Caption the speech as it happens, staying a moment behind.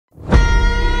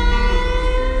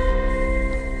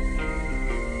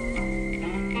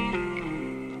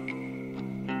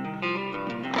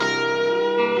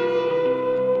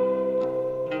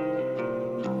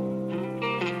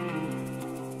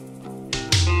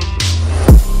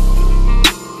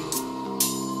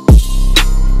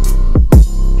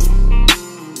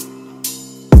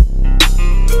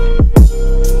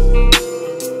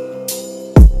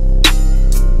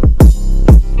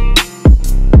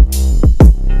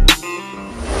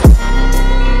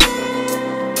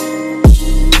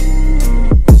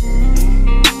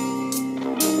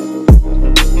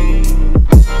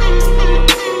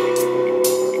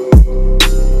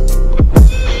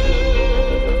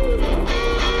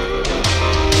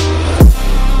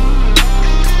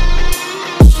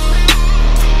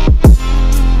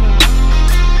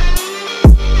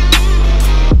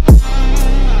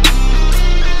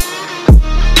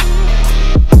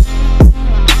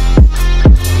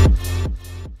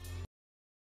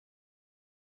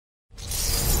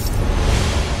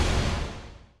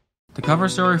cover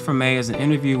story for May is an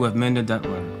interview with Minda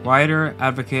Dutler, writer,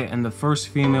 advocate, and the first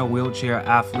female wheelchair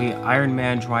athlete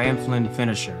Ironman triathlon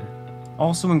finisher.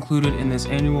 Also included in this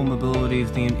annual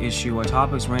mobility-themed issue are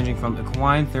topics ranging from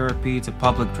equine therapy to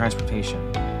public transportation.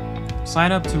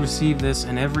 Sign up to receive this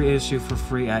and every issue for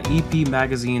free at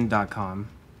epmagazine.com.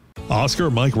 Oscar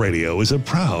Mike Radio is a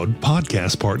proud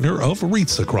podcast partner of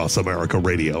Reach Across America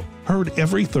Radio, heard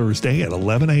every Thursday at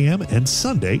 11 a.m. and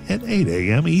Sunday at 8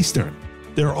 a.m. Eastern.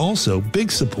 They're also big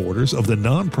supporters of the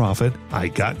nonprofit I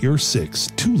Got Your Six,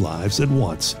 Two Lives at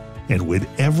Once. And with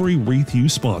every wreath you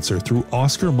sponsor through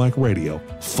Oscar Mike Radio,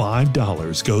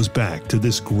 $5 goes back to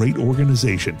this great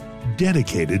organization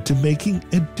dedicated to making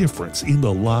a difference in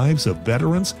the lives of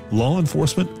veterans, law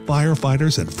enforcement,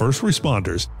 firefighters, and first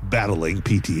responders battling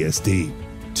PTSD.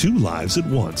 Two Lives at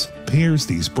Once pairs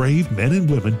these brave men and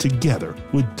women together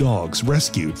with dogs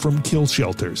rescued from kill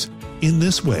shelters. In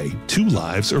this way, two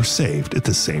lives are saved at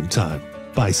the same time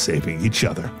by saving each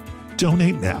other.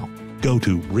 Donate now. Go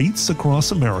to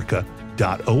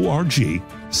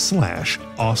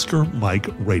reachacrossamerica.org/Oscar Mike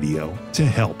Radio to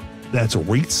help. That's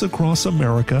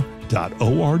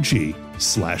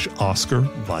reachacrossamerica.org/Oscar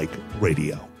Mike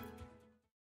Radio.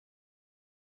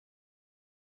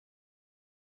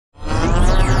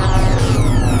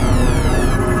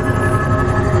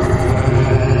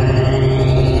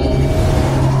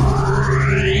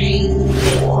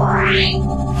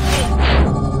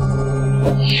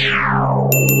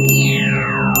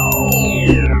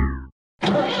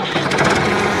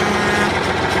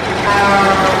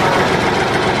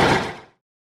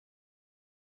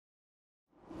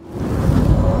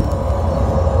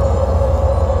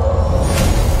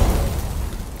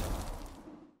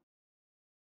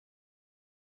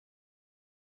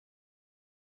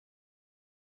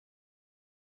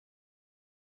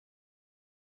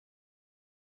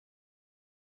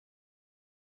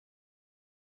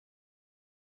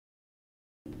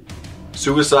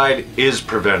 Suicide is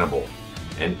preventable,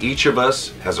 and each of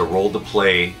us has a role to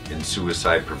play in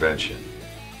suicide prevention.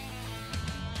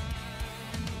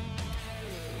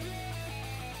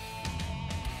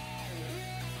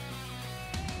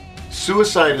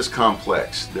 Suicide is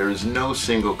complex. There is no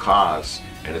single cause.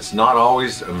 And it's not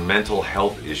always a mental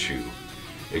health issue.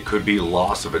 It could be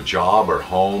loss of a job or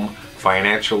home,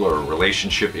 financial or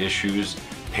relationship issues,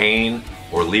 pain,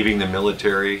 or leaving the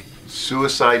military.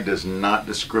 Suicide does not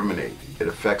discriminate. It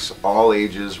affects all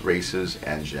ages, races,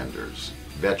 and genders,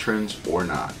 veterans or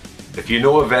not. If you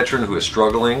know a veteran who is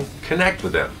struggling, connect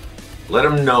with them. Let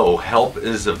them know help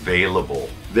is available.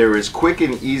 There is quick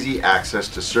and easy access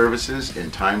to services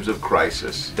in times of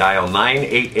crisis. Dial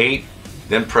 988,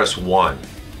 then press 1.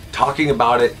 Talking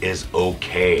about it is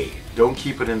okay. Don't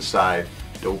keep it inside.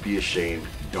 Don't be ashamed.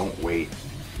 Don't wait.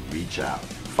 Reach out.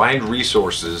 Find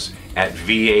resources at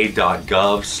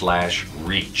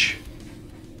va.gov/reach.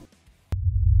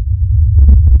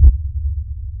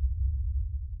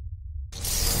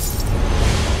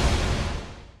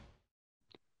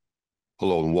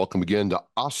 Hello and welcome again to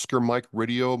Oscar Mike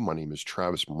Radio. My name is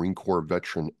Travis, Marine Corps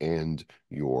veteran and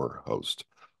your host.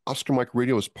 Oscar Mike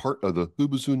Radio is part of the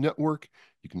Hubazoo Network.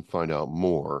 You can find out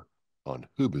more on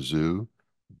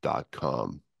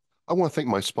hubazoo.com. I want to thank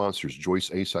my sponsors,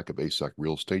 Joyce Asak of Asak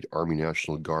Real Estate, Army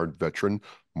National Guard veteran,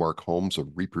 Mark Holmes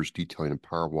of Reapers Detailing and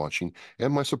Power Washing,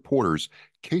 and my supporters,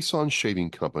 Cason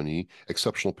Shaving Company,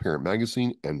 Exceptional Parent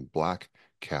Magazine, and Black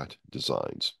Cat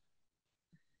Designs.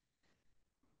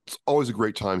 It's always a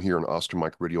great time here on Oscar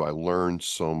Mike Radio. I learned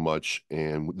so much,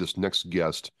 and this next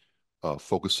guest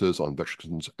focuses on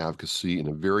veterans advocacy in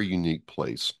a very unique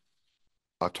place.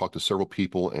 I've talked to several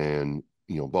people and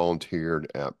volunteered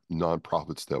at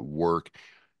nonprofits that work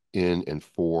in and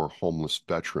for homeless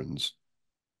veterans.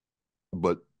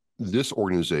 But this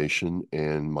organization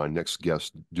and my next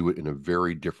guest do it in a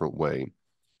very different way.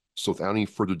 So without any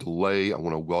further delay, I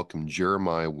want to welcome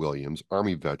Jeremiah Williams,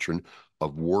 Army veteran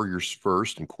of Warriors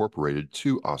First Incorporated,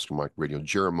 to Oscar Mike Radio.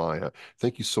 Jeremiah,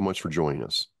 thank you so much for joining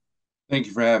us. Thank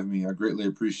you for having me. I greatly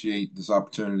appreciate this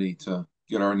opportunity to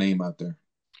get our name out there.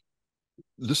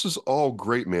 This is all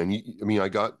great, man. I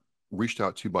got reached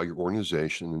out to by your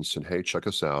organization and said, hey, check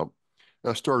us out.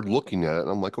 And I started looking at it, and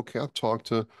I'm like, okay, I've talked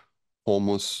to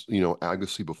homeless,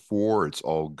 advocacy before. It's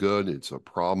all good. It's a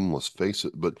problem. Let's face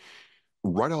it. But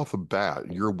right off the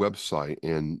bat, your website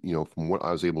and, from what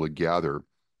I was able to gather,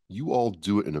 you all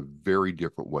do it in a very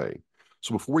different way.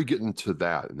 So before we get into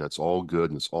that, and that's all good,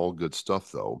 and it's all good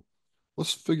stuff, though,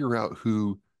 let's figure out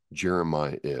who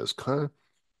Jeremiah is. Kind of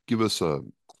give us a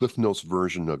Cliff Notes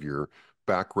version of your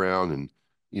background and,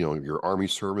 your Army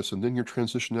service, and then your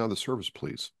transition out of the service,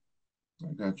 please.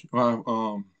 I got you.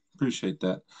 Well, appreciate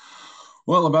that.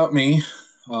 Well, about me,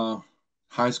 uh,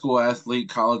 high school athlete,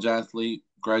 college athlete,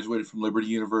 graduated from Liberty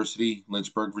University,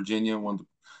 Lynchburg, Virginia, one of the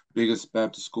biggest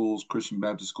Baptist schools, Christian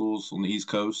Baptist schools on the East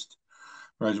Coast.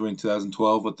 Graduated in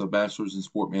 2012 with a bachelor's in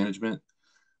sport management.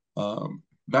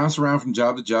 Bounced around from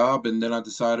job to job, and then I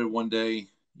decided one day,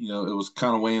 it was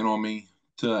kind of weighing on me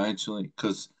to actually,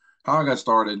 because how I got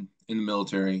started in the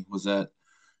military was that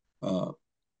uh,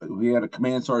 we had a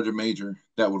command sergeant major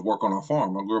that would work on our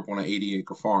farm. I grew up on an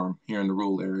 80-acre farm here in the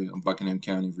rural area of Buckingham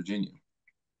County, Virginia.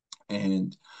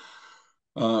 And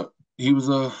uh, he was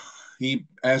a he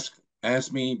asked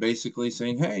me basically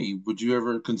saying, "Hey, would you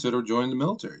ever consider joining the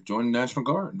military, joining the National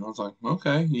Guard?" And I was like,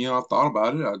 "Okay." I thought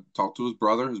about it. I talked to his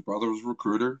brother. His brother was a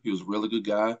recruiter. He was a really good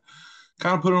guy.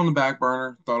 Kind of put it on the back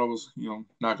burner. Thought it was,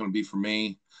 not going to be for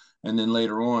me. And then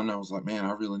later on, I was like, "Man,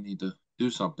 I really need to do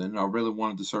something." And I really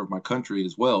wanted to serve my country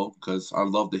as well because I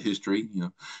love the history.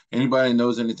 Anybody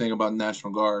knows anything about the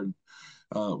National Guard,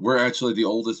 we're actually the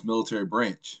oldest military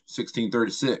branch.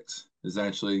 1636 is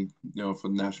actually, for the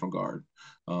National Guard.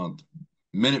 Uh,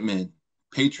 Minutemen,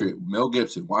 Patriot, Mel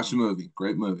Gibson, watch the movie,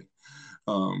 great movie.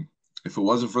 If it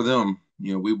wasn't for them,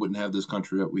 we wouldn't have this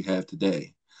country that we have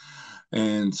today.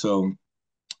 And so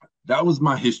that was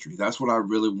my history. That's what I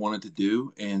really wanted to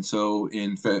do. And so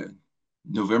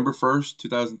November 1st,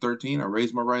 2013, I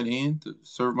raised my right hand to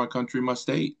serve my country, my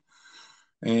state,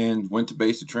 and went to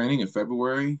basic training in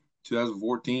February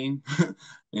 2014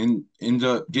 and ended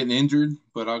up getting injured,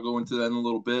 but I'll go into that in a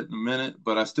little bit in a minute.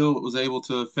 But I still was able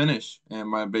to finish and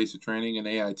my basic training in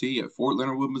AIT at Fort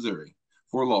Leonard Wood, Missouri,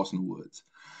 Fort Lawson Woods,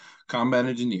 combat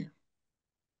engineer.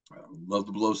 I love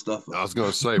to blow stuff I up. was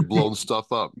going to say, blowing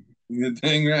stuff up.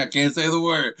 Dang right, I can't say the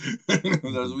word. That's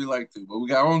what we like to, but we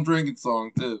got our own drinking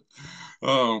song too.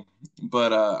 Um,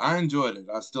 but I enjoyed it.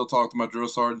 I still talk to my drill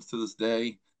sergeants to this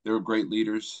day. They were great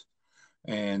leaders.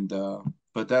 And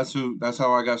but that's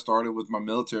how I got started with my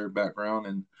military background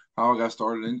and how I got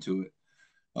started into it.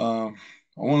 I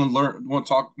want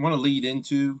to lead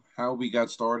into how we got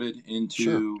started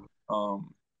Sure. into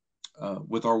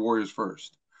with our Warriors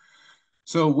First.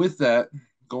 So with that,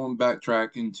 going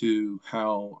backtrack into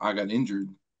how I got injured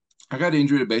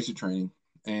at basic training,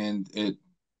 and it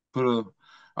put a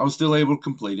I was still able to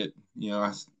complete it.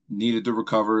 I needed to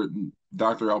recover it. And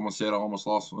doctor almost said I almost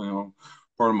lost,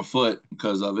 part of my foot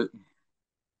because of it.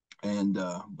 And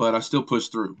but I still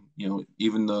pushed through.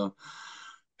 Even the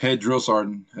head drill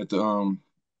sergeant at the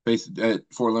base at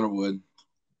Fort Leonard Wood,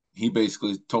 he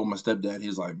basically told my stepdad,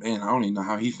 he's like, "Man, I don't even know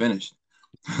how he finished.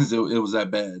 It was that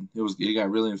bad. It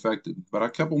got really infected." But I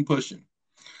kept on pushing.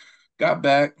 Got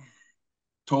back,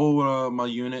 told my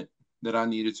unit that I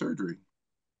needed surgery.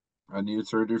 I needed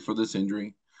surgery for this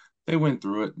injury. They went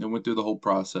through it. They went through the whole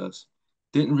process.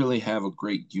 Didn't really have a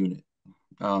great unit,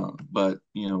 but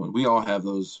we all have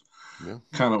those Yeah.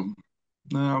 kind of,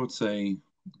 I would say,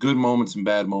 good moments and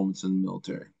bad moments in the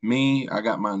military. Me, I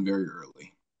got mine very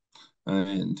early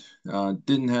and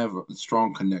didn't have a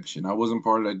strong connection. I wasn't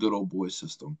part of that good old boy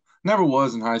system. Never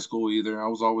was in high school either. I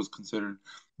was always considered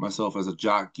myself as a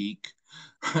jock geek.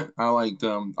 I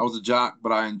was a jock,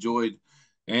 but I enjoyed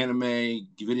anime,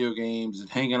 video games, and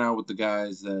hanging out with the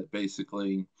guys that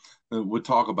basically would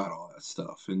talk about all that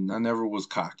stuff. And I never was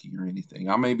cocky or anything.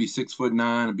 I may be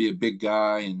 6'9" and be a big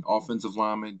guy and offensive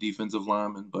lineman, defensive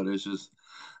lineman, but it's just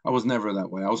I was never that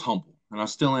way. I was humble, and I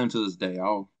still am to this day.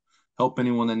 I'll help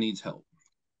anyone that needs help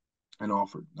and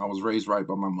offered. I was raised right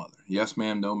by my mother. Yes,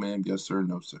 ma'am, no, ma'am, yes, sir,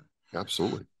 no, sir.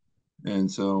 Absolutely. And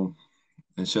so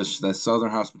it's just that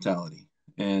Southern hospitality.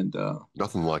 And,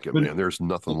 Nothing like it, but man. There's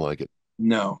nothing like it.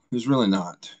 no, there's really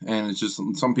not. And it's just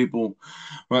some people,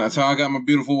 well, that's how I got my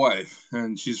beautiful wife.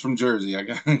 And she's from Jersey. I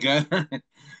got her.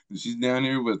 And she's down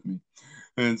here with me.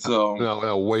 And so,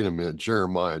 Now, wait a minute,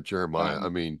 Jeremiah. I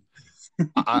um, mean,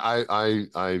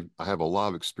 I have a lot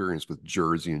of experience with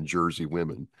Jersey and Jersey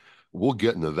women. We'll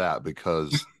get into that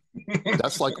because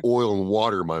that's like oil and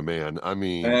water, my man. I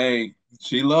mean, hey,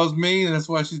 she loves me. And that's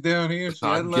why she's down here. She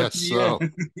I hadn't left guess me yet. so.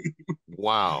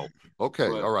 Wow. Okay.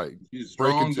 But All right. she's a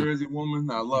Break strong into Jersey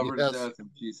woman. I love her to yes. death,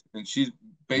 and she's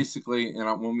basically,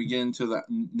 when we get into the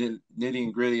nitty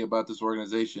and gritty about this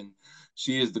organization,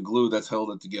 she is the glue that's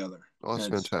held it together. Oh, that's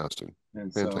And fantastic.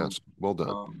 and so, Fantastic. Well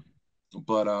done.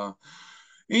 but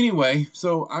anyway,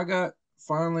 so I got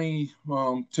finally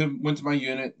went to my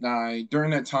unit. And I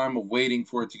during that time of waiting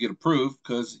for it to get approved,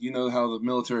 because you know how the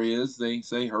military is, they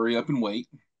say hurry up and wait,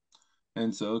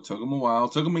 and so it took them a while.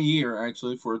 It took them a year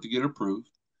actually for it to get approved.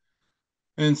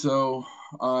 And so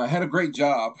I had a great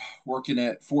job working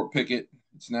at Fort Pickett.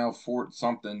 It's now Fort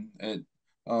something at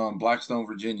Blackstone,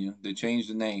 Virginia. They changed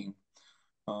the name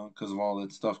because of all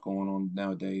that stuff going on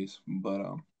nowadays.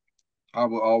 But I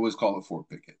would always call it Fort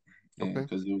Pickett, and Okay.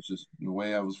 because it was just the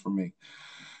way it was for me.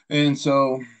 And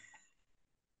so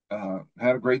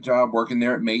had a great job working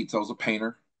there at Mates. I was a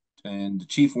painter, and the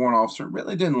chief warrant officer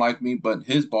really didn't like me, but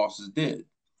his bosses did.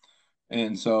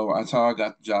 And so that's how I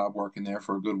got the job working there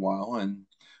for a good while. And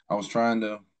I was trying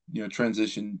to,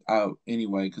 transition out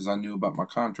anyway because I knew about my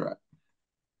contract.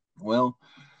 Well,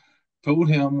 told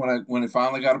him when it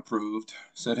finally got approved,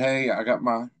 said, "Hey, I got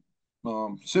my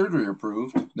surgery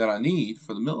approved that I need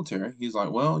for the military." He's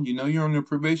like, "Well, you're on your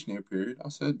probationary period." I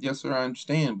said, "Yes, sir, I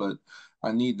understand, but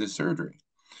I need this surgery."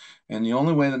 And the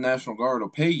only way the National Guard will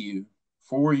pay you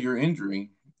for your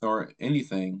injury or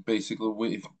anything,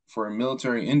 basically, for a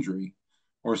military injury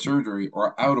or surgery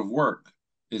or out of work,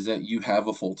 is that you have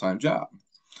a full time job.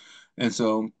 And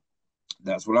so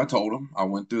that's what I told him. I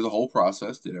went through the whole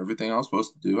process, did everything I was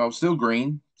supposed to do. I was still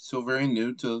green, still very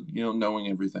new to knowing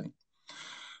everything.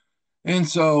 And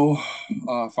so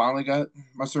finally got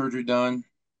my surgery done,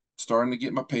 starting to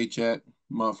get my paycheck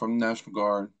from the National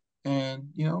Guard. And,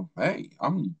 hey,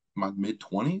 I'm my mid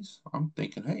 20s. I'm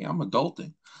thinking, hey, I'm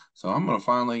adulting. So I'm going to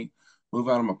finally move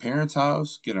out of my parents'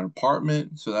 house, get an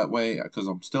apartment. So that way, because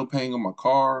I'm still paying on my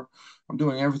car, I'm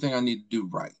doing everything I need to do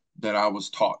right that I was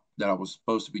taught that I was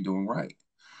supposed to be doing right.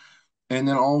 And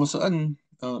then all of a sudden,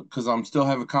 because I'm still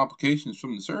having complications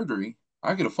from the surgery,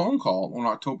 I get a phone call on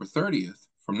October 30th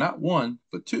from not one,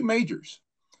 but two majors.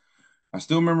 I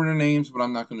still remember their names, but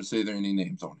I'm not going to say there any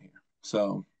names on here.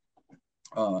 So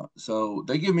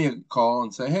they give me a call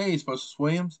and say, "Hey, Specialist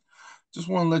Williams, just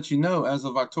want to let you know, as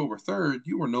of October 3rd,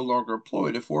 you are no longer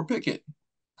employed at Fort Pickett."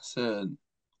 I said,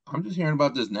 "I'm just hearing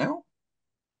about this now."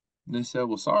 And they said,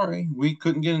 "Well, sorry, we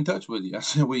couldn't get in touch with you." I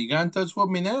said, "Well, you got in touch with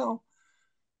me now."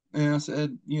 And I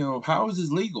said, "How is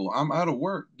this legal? I'm out of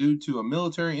work due to a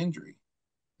military injury."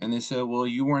 And they said, "Well,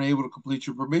 you weren't able to complete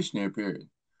your probationary period."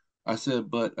 I said,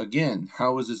 "But again,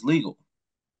 how is this legal?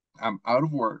 I'm out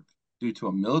of work due to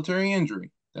a military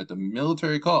injury that the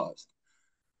military caused.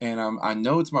 And I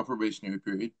know it's my probationary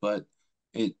period, but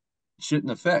it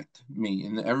shouldn't affect me."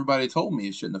 And everybody told me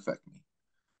it shouldn't affect me.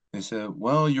 They said,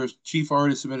 "Well, your chief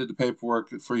already submitted the paperwork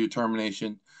for your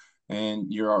termination,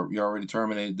 and you're already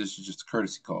terminated. This is just a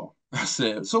courtesy call." I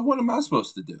said, "So what am I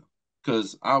supposed to do?"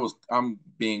 Because I'm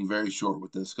being very short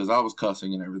with this because I was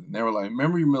cussing and everything. They were like,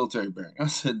 "Remember your military bearing?" I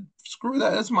said, "Screw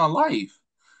that. That's my life,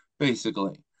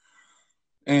 basically."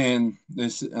 And they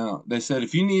said,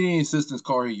 "If you need any assistance,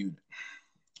 call your unit."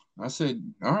 I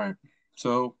said, "All right."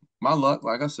 So my luck,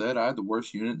 like I said, I had the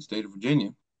worst unit in the state of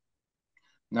Virginia.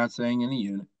 Not saying any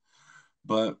unit,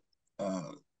 but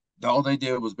uh, all they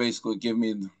did was basically give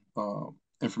me uh,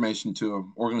 information to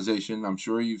an organization. I'm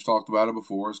sure you've talked about it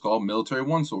before. It's called Military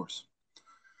One Source.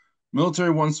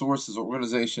 Military One Source is an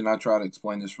organization. I try to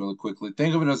explain this really quickly.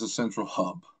 Think of it as a central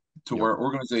hub to Yep. where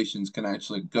organizations can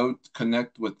actually go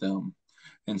connect with them.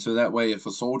 And so that way, if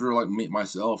a soldier like me,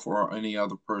 myself, or any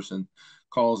other person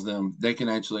calls them, they can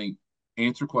actually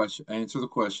answer the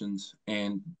questions,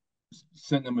 and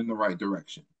send them in the right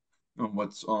direction on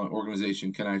what's on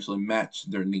organization can actually match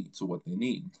their needs or what they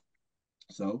need.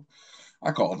 So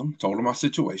I called them, told them my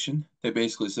situation. They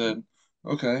basically said,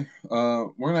 "Okay,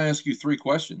 we're going to ask you three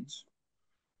questions,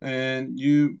 and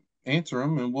you answer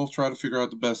them, and we'll try to figure out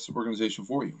the best organization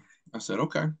for you." I said,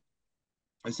 "Okay."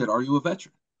 They said, "Are you a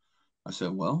veteran?" I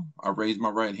said, "Well, I raised my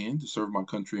right hand to serve my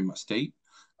country and my state.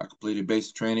 I completed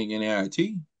basic training in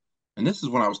AIT, and this is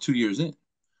when I was 2 years in."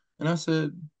 And I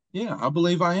said, "Yeah, I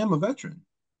believe I am a veteran."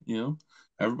 You know,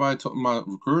 everybody told my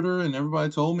recruiter and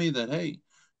everybody told me that, "Hey,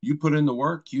 you put in the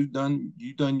work, you've done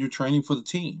your training for the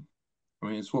team." I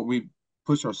mean, it's what we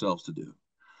push ourselves to do,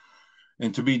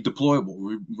 and to be deployable.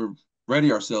 We're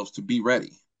ready ourselves to be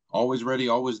ready, always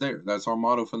there. That's our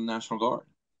motto for the National Guard.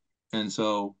 And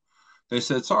so they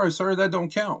said, "Sorry, sir, that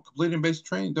don't count. Completing basic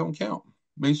training don't count.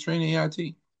 Basic training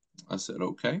AIT." I said,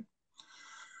 "Okay."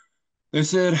 They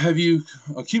said, "Have you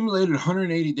accumulated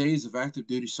 180 days of active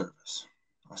duty service?"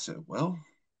 I said, "Well,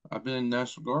 I've been in the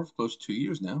National Guard for close to 2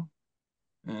 years now,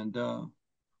 and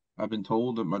I've been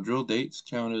told that my drill dates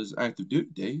count as active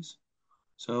duty days.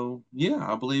 So, yeah,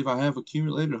 I believe I have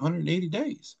accumulated 180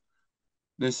 days."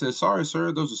 They said, "Sorry,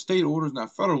 sir, those are state orders,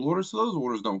 not federal orders, so those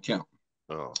orders don't count."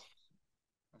 Oh,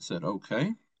 I said,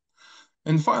 "Okay."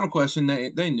 And the final question,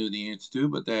 they knew the answer to,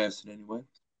 but they asked it anyway.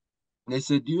 They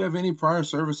said, "Do you have any prior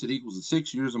service that equals to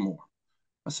 6 years or more?"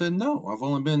 I said, "No, I've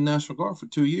only been in National Guard for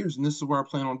 2 years, and this is where I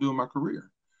plan on doing my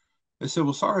career." They said,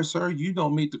 "Well, sorry, sir, you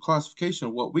don't meet the classification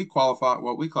of what we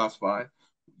classify,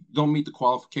 don't meet the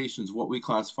qualifications of what we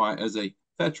classify as a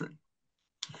veteran."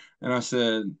 And I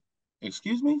said,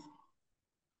 "Excuse me?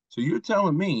 So you're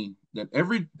telling me that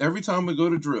every time we go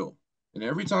to drill, And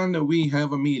every time that we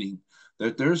have a meeting,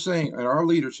 that they're saying, and our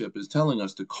leadership is telling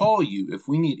us to call you if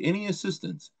we need any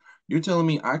assistance. You're telling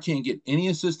me I can't get any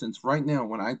assistance right now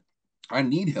when I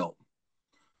need help.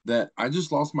 That I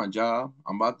just lost my job.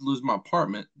 I'm about to lose my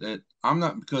apartment. That I'm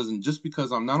not because and just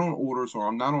because I'm not on orders or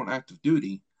I'm not on active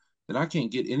duty, that I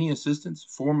can't get any assistance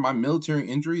for my military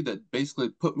injury that basically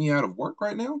put me out of work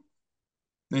right now.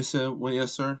 They said, "Well,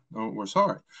 yes, sir. Oh, we're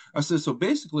sorry." I said, "So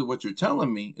basically, what you're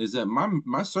telling me is that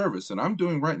my service that I'm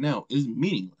doing right now is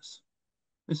meaningless."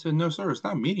 They said, "No, sir, it's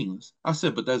not meaningless." I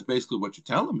said, "But that's basically what you're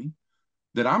telling me,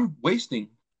 that I'm wasting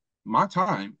my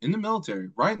time in the military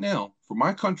right now for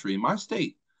my country and my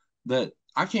state, that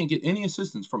I can't get any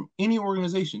assistance from any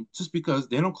organization just because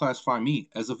they don't classify me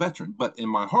as a veteran. But in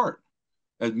my heart,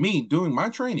 as me doing my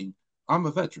training, I'm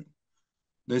a veteran."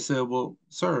 They said, "Well,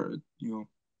 sir,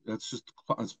 that's just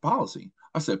it's policy."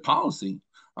 I said, "Policy?"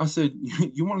 I said,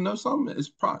 "You want to know something?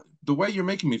 The way you're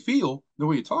making me feel, the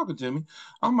way you're talking to me,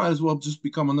 I might as well just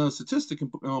become another statistic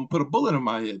and put a bullet in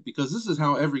my head, because this is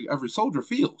how every soldier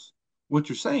feels, what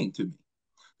you're saying to me."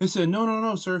 They said, "No, no,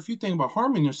 no, sir. If you think about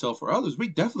harming yourself or others, we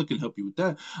definitely can help you with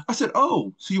that." I said,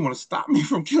 "Oh, so you want to stop me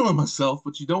from killing myself,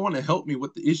 but you don't want to help me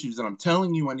with the issues that I'm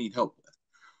telling you I need help with?"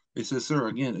 They said, "Sir,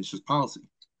 again, it's just policy."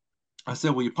 I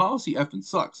said, "Well, your policy effing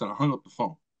sucks." And I hung up the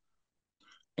phone.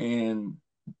 And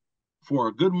for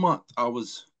a good month,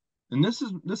 and this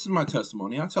is my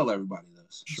testimony. I tell everybody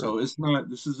this. Sure. So it's not,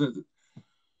 this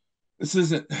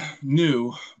isn't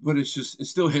new, but it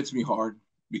still hits me hard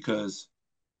because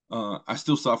I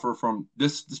still suffer from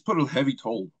this. This put a heavy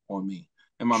toll on me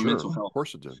and my Sure. mental Of health.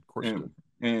 course it did. Of course it And did.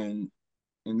 and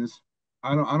and this,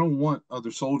 I don't want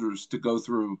other soldiers to go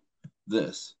through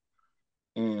this.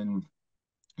 And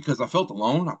because I felt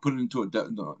alone, I put it into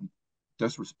a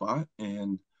desperate spot,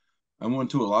 and I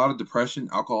went into a lot of depression,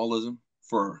 alcoholism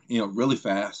for really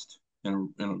fast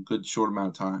in a good short amount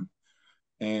of time.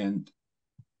 And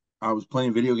I was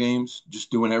playing video games, just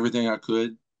doing everything I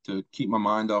could to keep my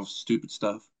mind off stupid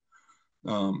stuff.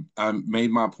 I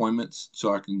made my appointments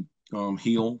so I can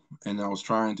heal, and I was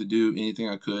trying to do anything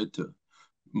I could to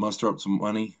muster up some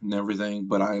money and everything.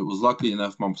 But I was lucky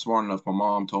enough, I'm smart enough. My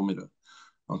mom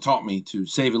taught me to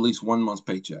save at least 1 month's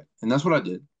paycheck, and that's what I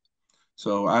did.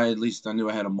 So I knew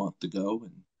I had a month to go,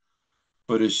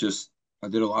 but it's just I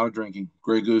did a lot of drinking.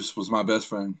 Grey Goose was my best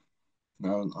friend,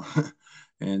 and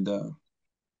I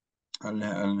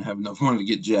didn't have enough money to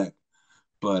get Jack,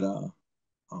 but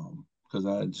because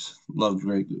I just loved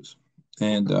Grey Goose.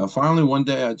 And Okay. finally one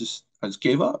day I just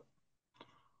gave up.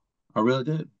 I really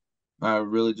did. I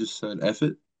really just said F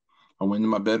it. I went in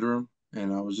my bedroom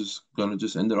and I was just gonna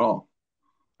just end it all.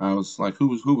 I was like,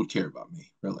 who would care about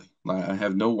me, really? Like, I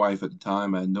have no wife at the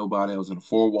time. I had nobody. I was in a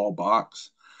four-wall box,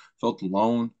 felt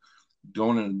alone,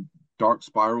 going in a dark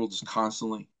spiral just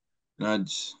constantly, and I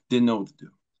just didn't know what to do.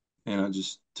 And I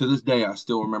just, to this day, I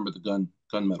still remember the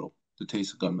gunmetal, the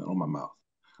taste of gunmetal in my mouth,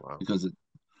 Wow. because it.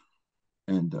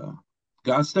 And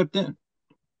God stepped in.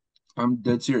 I'm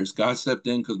dead serious. God stepped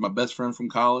in because my best friend from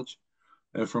college,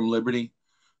 from Liberty,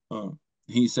 uh,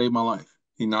 he saved my life.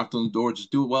 He knocked on the door, just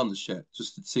do a wellness check,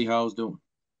 just to see how I was doing.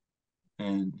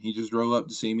 And he just drove up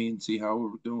to see me and see how we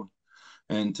were doing.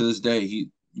 And to this day,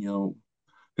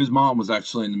 his mom was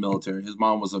actually in the military. His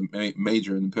mom was a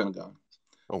major in the Pentagon.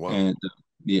 Oh, wow. And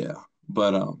yeah,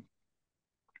 but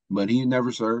he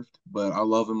never served. But I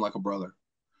love him like a brother,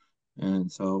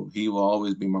 and so he will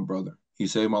always be my brother. He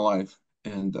saved my life,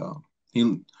 and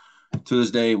he to this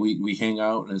day we hang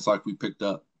out, and it's like we picked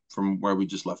up from where we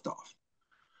just left off.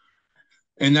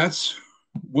 And that's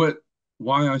what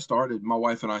why I started. My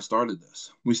wife and I started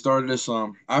this. We started this.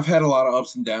 I've had a lot of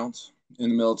ups and downs in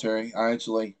the military. I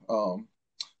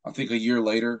think a year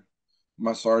later,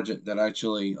 my sergeant that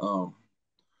actually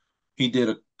he did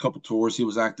a couple tours. He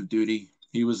was active duty.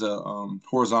 He was a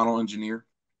horizontal engineer.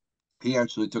 He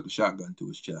actually took a shotgun to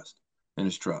his chest in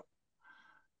his truck,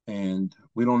 and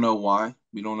we don't know why.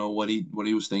 We don't know what he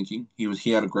was thinking.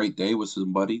 He had a great day with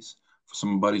some buddies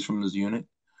from his unit,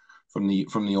 from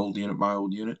the old unit, my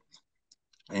old unit,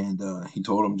 and he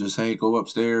told him just, "Hey, go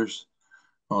upstairs."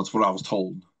 Well, that's what I was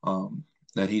told.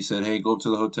 That he said, "Hey, go up to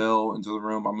the hotel, into the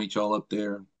room. I'll meet y'all up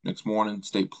there next morning."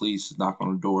 State police knocked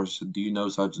on the door. Said, "Do you know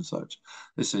such and such?"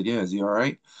 They said, "Yeah, is he all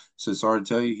right?" He said, "Sorry to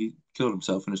tell you, he killed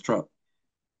himself in his truck."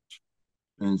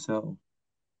 And so,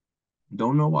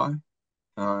 don't know why.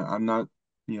 I'm not,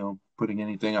 putting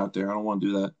anything out there. I don't want to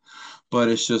do that. But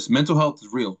it's just mental health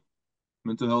is real.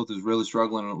 Mental health is really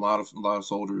struggling in a lot of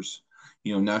soldiers.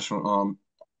 National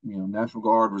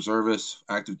Guard, reservists,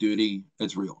 active duty.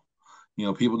 It's real.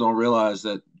 People don't realize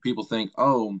that. People think,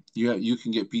 oh, you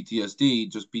can get PTSD,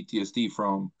 just PTSD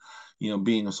from,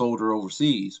 being a soldier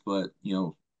overseas, but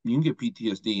you can get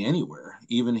PTSD anywhere,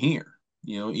 even here,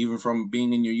 even from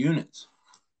being in your units.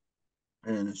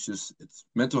 And it's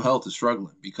mental health is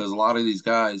struggling because a lot of these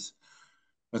guys,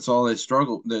 that's all they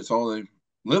struggle, that's all they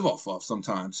live off of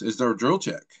sometimes is their drill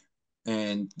check.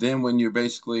 And then when you're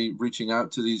basically reaching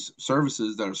out to these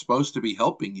services that are supposed to be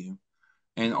helping you,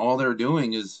 and all they're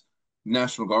doing is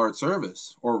National Guard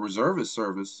service or reservist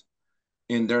service,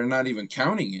 and they're not even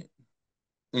counting it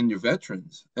in your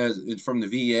veterans as from the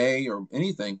VA or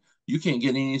anything, you can't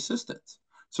get any assistance.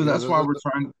 So Yeah, that's why we're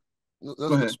trying.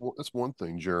 Go ahead. that's one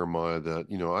thing, Jeremiah,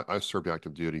 that, I served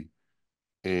active duty,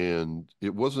 and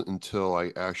it wasn't until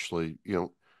I actually,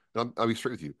 I'll be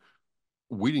straight with you.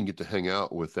 We didn't get to hang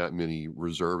out with that many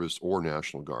reservists or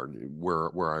National Guard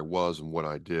where I was and what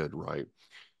I did, right?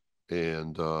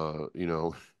 And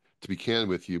to be candid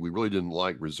with you, we really didn't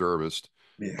like reservists.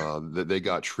 Yeah. That they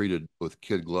got treated with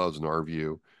kid gloves in our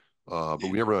view. But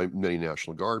we never met any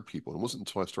National Guard people. And it wasn't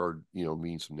until I started,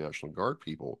 meeting some National Guard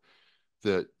people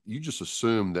that you just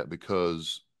assume that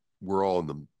because we're all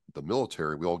in the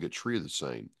military, we all get treated the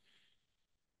same.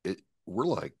 We're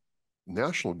like,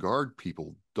 National Guard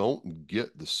people don't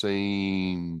get the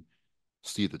same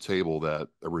seat at the table that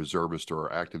a reservist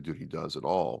or active duty does at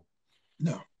all.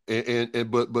 No.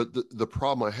 But the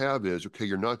problem I have is, okay,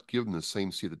 you're not given the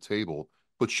same seat at the table,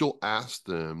 but you'll ask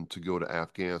them to go to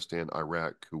Afghanistan,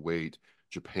 Iraq, Kuwait,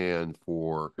 Japan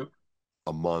for Yep.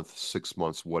 a month, 6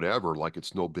 months, whatever, like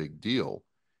it's no big deal.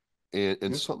 And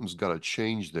Yep. something's got to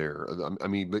change there. I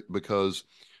mean, because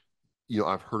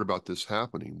I've heard about this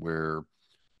happening where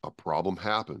a problem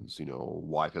happens.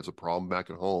 Wife has a problem back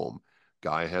at home,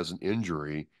 guy has an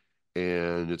injury,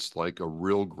 and it's like a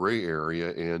real gray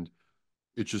area. And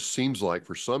it just seems like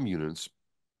for some units,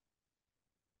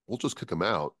 we'll just kick them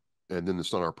out, and then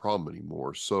it's not our problem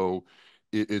anymore. So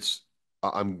it's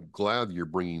I'm glad you're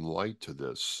bringing light to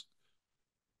this.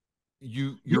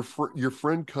 Yep. Your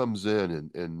friend comes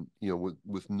in and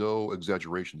with no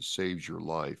exaggeration saves your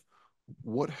life.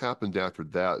 What happened after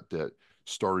that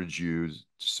started you to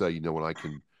say, what,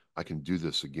 I can do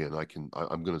this again.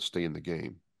 I'm going to stay in the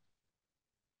game.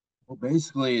 Well,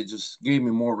 basically, it just gave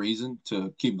me more reason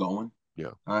to keep going.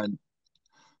 Yeah. I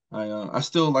I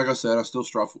still, like I said, I still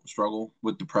struggle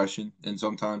with depression, and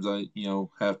sometimes I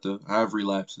have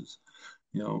relapses.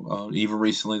 Even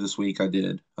recently this week I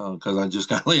did because I just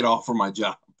got laid off from my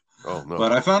job. Oh But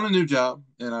no. I found a new job,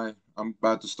 and I'm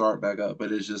about to start back up.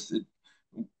 But it's just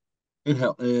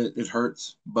it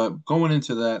hurts. But going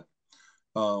into that,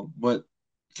 what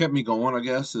kept me going, I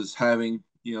guess, is having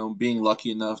being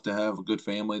lucky enough to have a good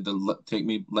family to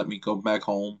let me go back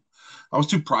home. I was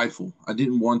too prideful. I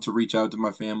didn't want to reach out to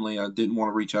my family. I didn't want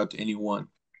to reach out to anyone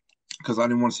because I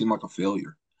didn't want to seem like a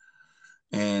failure.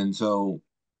 And so,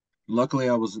 luckily,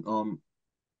 I was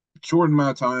short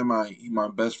amount of time. My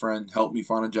best friend helped me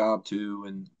find a job too,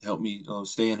 and helped me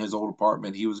stay in his old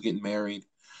apartment. He was getting married,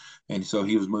 and so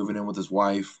he was moving in with his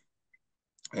wife.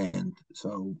 And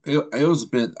so it was a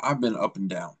bit. I've been up and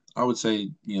down. I would say,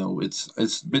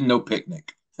 it's been no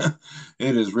picnic.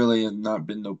 It has really not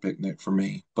been no picnic for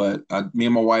me. But me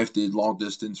and my wife did long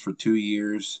distance for 2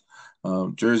 years.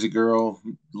 Jersey girl,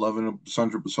 loving a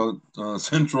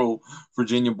Central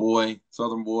Virginia boy,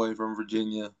 Southern boy from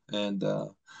Virginia, and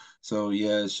so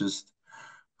yeah, it's just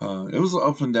it was an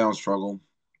up and down struggle.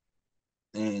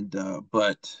 And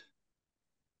but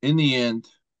in the end,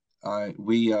 I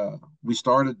we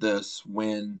started this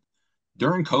when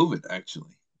during COVID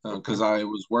actually, Okay. because I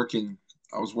was working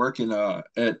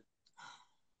at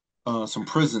some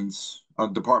prisons,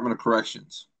 Department of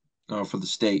Corrections, for the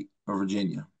state of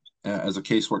Virginia as a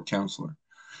casework counselor.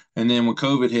 And then when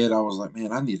COVID hit, I was like,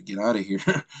 man, I need to get out of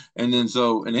here. And then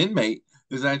so an inmate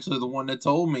is actually the one that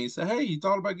told me, said, hey, you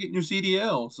thought about getting your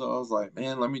CDL? So I was like,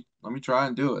 man, let me try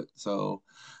and do it. So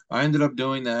I ended up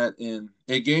doing that, and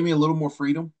it gave me a little more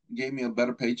freedom, it gave me a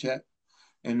better paycheck.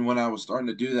 And when I was starting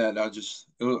to do that,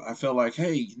 I felt like,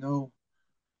 hey,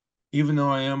 even though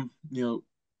I am,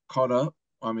 caught up,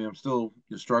 I mean, I'm still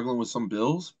struggling with some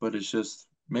bills, but it's just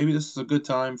maybe this is a good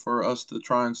time for us to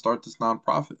try and start this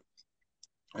nonprofit.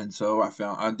 And so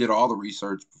I did all the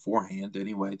research beforehand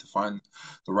anyway to find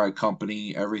the right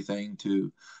company, everything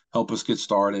to help us get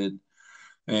started.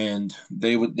 And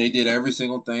they did every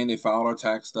single thing. They filed our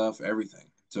tax stuff, everything.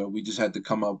 So we just had to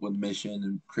come up with a mission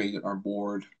and create our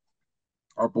board.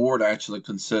 Our board actually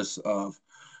consists of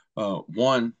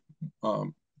one,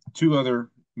 two other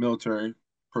military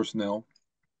personnel.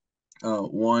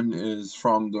 One is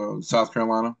from the South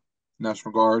Carolina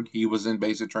National Guard. He was in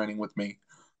basic training with me,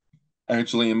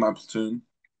 actually in my platoon.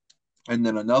 And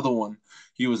then another one,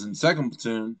 he was in second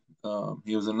platoon,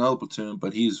 He was in another platoon,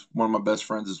 but he's one of my best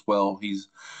friends as well. He's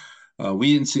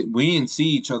we didn't see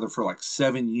each other for like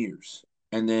 7 years,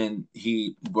 and then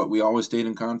but we always stayed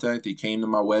in contact. He came to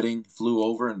my wedding, flew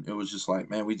over, and it was just like,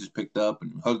 man, we just picked up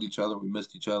and hugged each other. We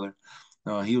missed each other.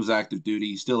 He was active duty.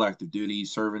 He's still active duty.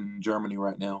 He's serving in Germany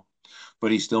right now,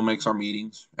 but he still makes our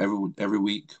meetings every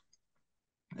week,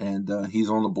 and he's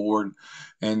on the board.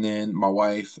 And then my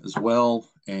wife as well,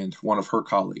 and one of her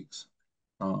colleagues,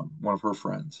 one of her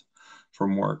friends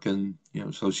from work, and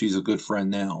so she's a good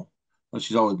friend now. Well,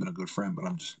 she's always been a good friend, but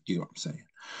I'm just, what I'm saying.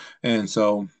 And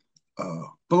so,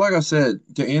 but like I said,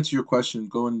 to answer your question,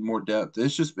 go in more depth.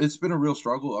 It's been a real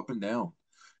struggle up and down.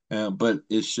 But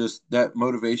it's just that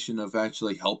motivation of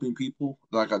actually helping people,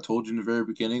 like I told you in the very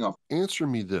beginning. Answer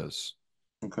me this.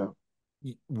 Okay.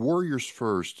 Warriors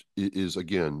First is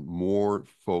again more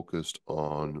focused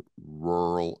on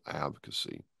rural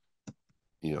advocacy,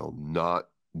 not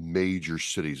major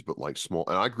cities, but like small.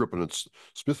 And I grew up in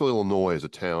Smithville, Illinois, is a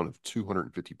town of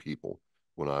 250 people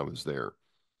when I was there.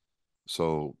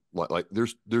 So like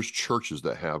there's churches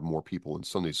that have more people in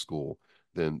Sunday school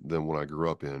than when I grew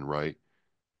up in, right?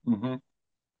 Mm-hmm.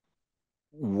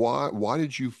 Why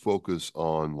did you focus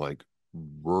on like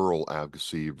rural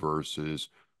advocacy versus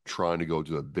trying to go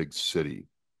to a big city?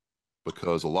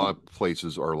 Because a lot of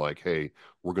places are like, hey,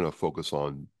 we're going to focus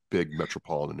on big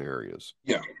metropolitan areas.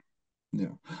 Yeah.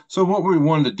 Yeah. So what we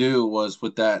wanted to do was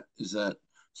with that is that,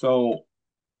 so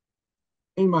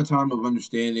in my time of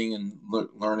understanding and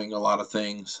learning a lot of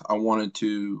things, I wanted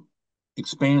to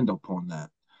expand upon that.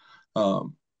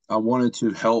 Um, I wanted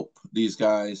to help these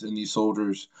guys and these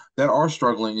soldiers that are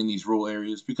struggling in these rural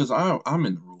areas, because I'm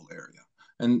in the rural area,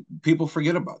 and people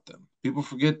forget about them. People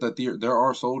forget that there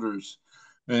are soldiers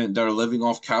and that are living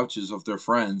off couches of their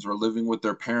friends, or living with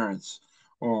their parents,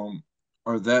 um,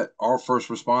 or that are first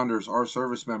responders, are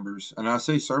service members. And I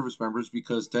say service members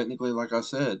because technically, like I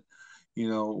said, you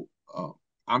know,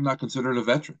 I'm not considered a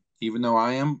veteran, even though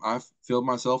I am. I feel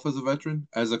myself as a veteran.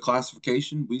 As a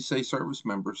classification, we say service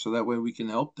member, so that way we can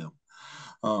help them.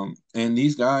 And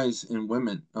these guys and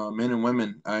women, men and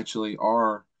women, actually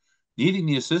are needing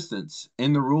the assistance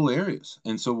in the rural areas.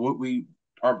 And so,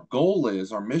 our goal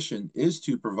is, our mission is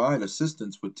to provide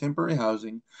assistance with temporary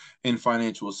housing and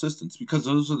financial assistance, because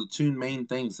those are the two main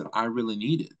things that I really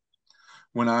needed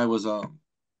when I was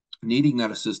needing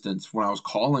that assistance, when I was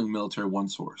calling Military One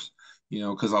Source,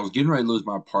 because I was getting ready to lose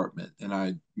my apartment, and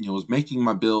I, was making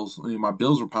my bills. My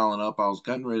bills were piling up. I was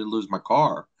getting ready to lose my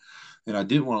car, and I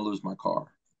didn't want to lose my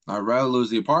car. I'd rather lose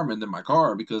the apartment than my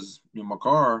car, because my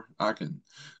car, I can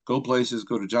go places,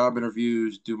 go to job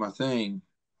interviews, do my thing.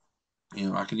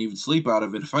 I can even sleep out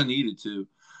of it if I needed to.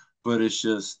 But it's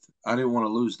just, I didn't want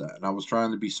to lose that, and I was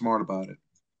trying to be smart about it.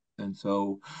 And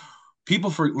so,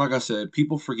 like I said,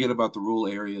 people forget about the rural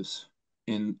areas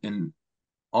in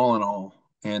all,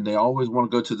 and they always want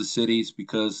to go to the cities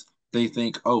because they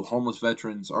think, oh, homeless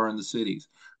veterans are in the cities.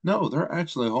 No, they're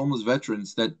actually homeless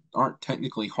veterans that aren't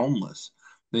technically homeless.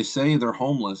 They say they're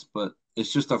homeless, but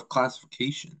it's just a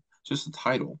classification, just a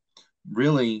title.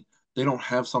 Really, they don't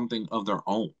have something of their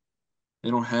own. They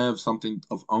don't have something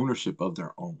of ownership of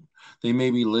their own. They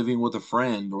may be living with a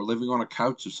friend or living on a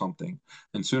couch or something.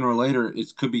 And sooner or later,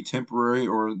 it could be temporary,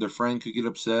 or their friend could get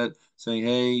upset saying,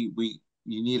 hey, you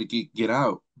need to get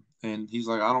out. And he's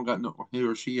like, I don't got no, he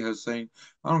or she has saying,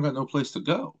 I don't got no place to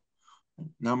go.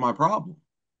 Not my problem.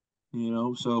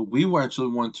 So we actually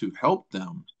want to help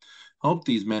them, help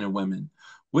these men and women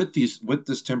with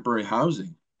this temporary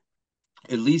housing,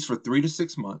 at least for 3 to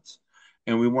 6 months.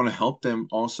 And we want to help them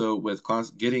also with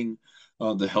getting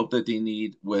the help that they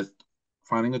need with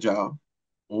finding a job,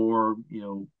 or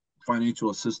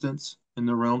financial assistance in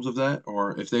the realms of that.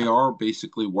 Or if they are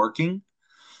basically working,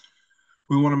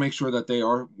 we want to make sure that they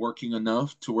are working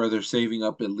enough to where they're saving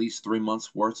up at least 3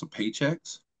 months worth of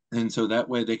paychecks. And so that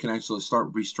way they can actually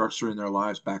start restructuring their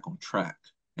lives back on track.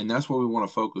 And that's what we want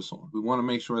to focus on. We want to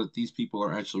make sure that these people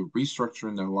are actually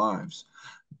restructuring their lives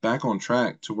back on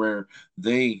track to where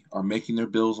they are making their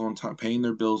bills on time, paying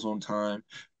their bills on time,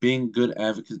 being good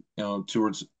advocates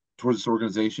towards this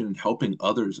organization, and helping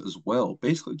others as well.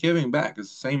 Basically, giving back. It's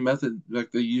the same method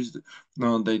like they used.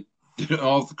 They did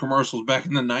all the commercials back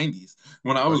in the '90s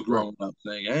when I was growing up,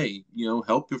 saying, "Hey,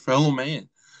 help your fellow man."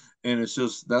 And it's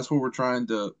just, that's what we're trying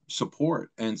to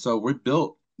support. And so we're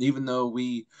built, even though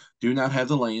we do not have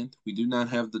the land, we do not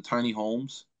have the tiny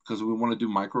homes, because we want to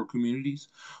do micro communities.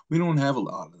 We don't have a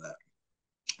lot of that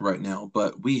right now,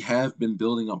 but we have been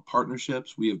building up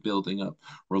partnerships. We have building up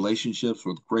relationships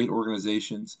with great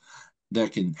organizations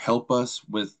that can help us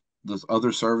with those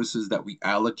other services that we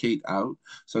allocate out,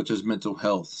 such as mental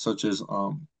health, such as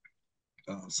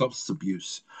substance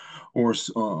abuse, or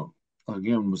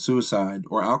again with suicide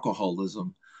or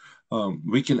alcoholism,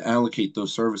 we can allocate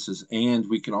those services, and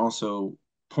we can also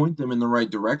point them in the right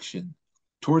direction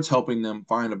towards helping them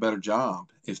find a better job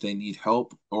if they need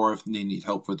help, or if they need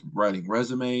help with writing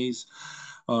resumes,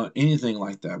 anything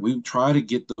like that. We try to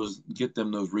get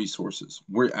them those resources.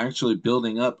 We're actually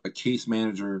building up a case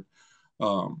manager,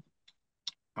 um,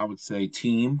 I would say,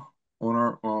 team on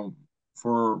our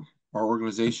for our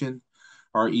organization.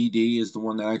 Our ED is the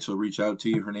one that actually reached out to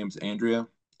you. Her name's Andrea,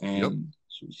 Yep. and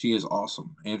she is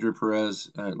awesome. Andrea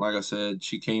Perez, like I said,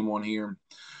 she came on here.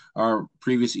 Our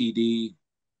previous ED,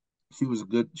 she was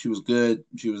good. She was good.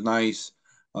 She was nice.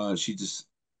 She just,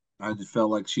 I just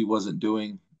felt like she wasn't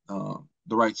doing uh,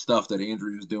 the right stuff that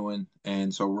Andrea was doing,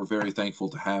 and so we're very thankful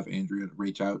to have Andrea to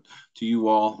reach out to you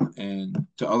all and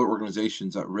to other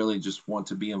organizations that really just want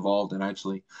to be involved and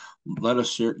actually let us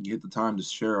share, get the time to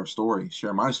share our story,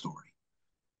 share my story.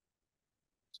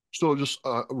 So just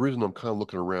a reason I'm kind of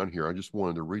looking around here, I just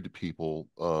wanted to read to people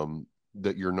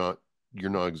that you're not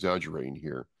exaggerating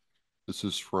here. This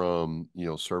is from,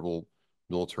 several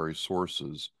military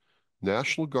sources.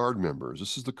 National Guard members,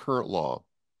 this is the current law,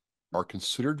 are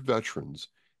considered veterans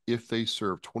if they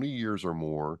served 20 years or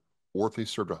more, or if they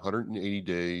served 180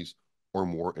 days or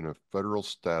more in a federal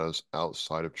status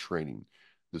outside of training.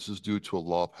 This is due to a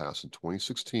law passed in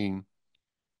 2016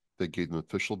 that gave them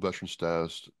official veteran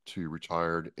status to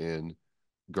retired and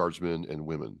guardsmen and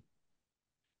women.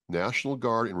 National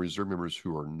Guard and Reserve members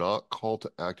who are not called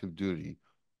to active duty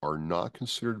are not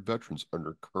considered veterans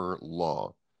under current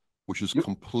law, which is Yep.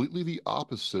 completely the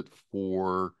opposite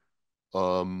for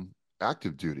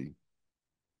active duty.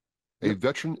 A Yep.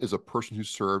 veteran is a person who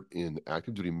served in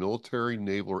active duty military,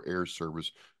 naval, or air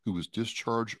service who was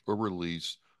discharged or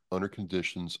released under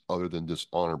conditions other than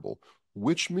dishonorable,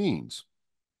 which means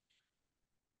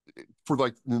for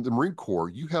like the Marine Corps,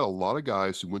 you had a lot of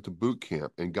guys who went to boot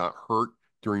camp and got hurt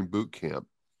during boot camp,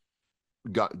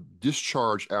 got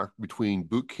discharged after, between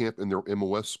boot camp and their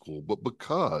MOS school, but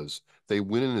because they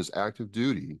went in as active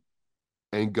duty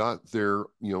and got their,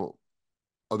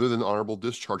 other than honorable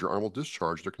discharge or honorable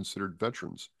discharge, they're considered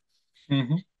veterans.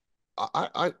 Mm-hmm.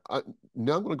 I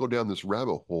now I'm going to go down this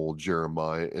rabbit hole,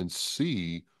 Jeremiah, and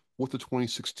see what the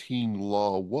 2016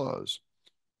 law was.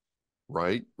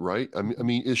 Right, right. I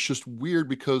mean, it's just weird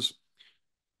because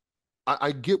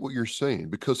I get what you're saying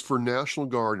because for National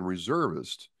Guard and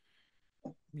reservists,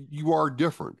 you are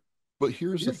different. But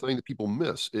here's the Yeah. thing that people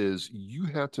miss is you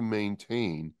have to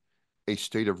maintain a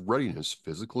state of readiness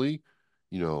physically,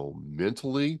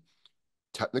 mentally,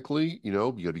 technically, you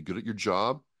got to be good at your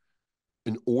job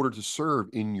in order to serve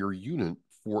in your unit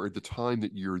for the time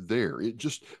that you're there.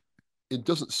 It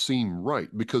doesn't seem right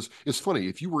because it's funny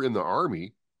if you were in the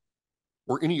army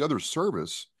or any other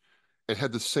service and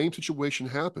had the same situation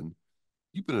happen,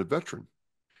 you've been a veteran.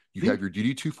 You Yeah. have your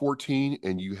DD 214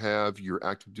 and you have your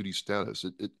active duty status.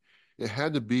 It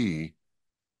had to be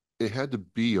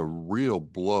a real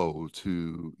blow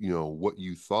to what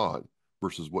you thought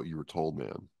versus what you were told,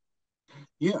 man.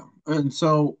 Yeah. And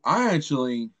so I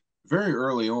actually, very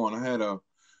early on, I had a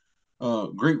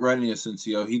great readiness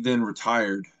NCO. He then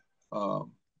retired.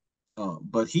 Um,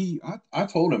 but I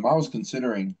told him I was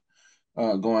considering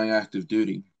going active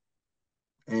duty.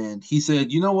 And he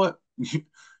said, you know what?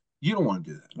 You don't want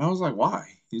to do that. And I was like, why?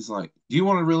 He's like, do you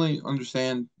want to really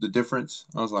understand the difference?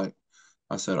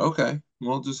 I said, okay,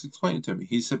 well, just explain it to me.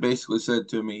 He said, basically said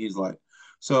to me, he's like,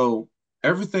 so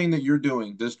everything that you're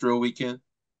doing this drill weekend,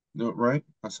 right?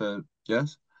 I said,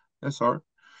 yes, that's hard.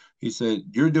 He said,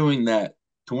 you're doing that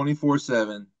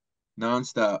 24/7,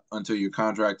 nonstop until your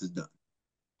contract is done.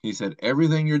 He said,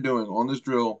 everything you're doing on this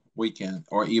drill weekend,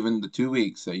 or even the 2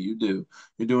 weeks that you do,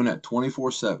 you're doing that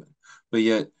 24/7. But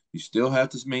yet you still have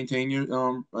to maintain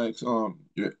your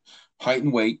height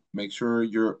and weight, make sure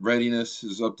your readiness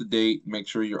is up to date, make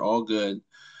sure you're all good,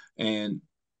 and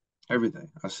everything.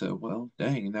 I said, well,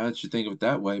 dang, now that you think of it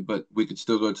that way, but we could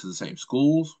still go to the same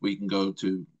schools. We can go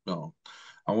to,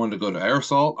 I wanted to go to air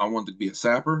assault. I wanted to be a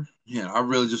sapper. Yeah, I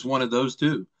really just wanted those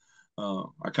two.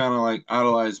 I kind of like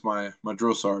idolized my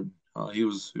drill sergeant. He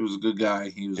was a good guy.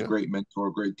 He was a Yeah, great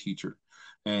mentor, great teacher,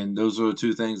 and those are the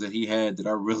two things that he had that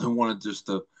I really wanted just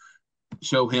to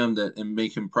show him that and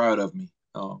make him proud of me.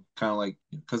 Kind of like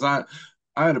because I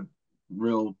had a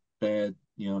real bad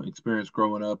experience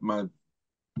growing up. My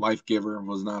life giver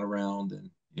was not around,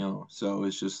 and so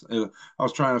it's just I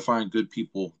was trying to find good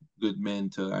people, good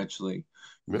men to actually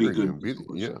be marry you good and be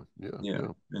mentors. yeah, yeah, Yeah. yeah.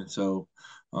 And so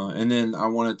and then I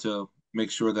wanted to make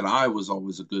sure that I was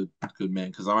always a good man,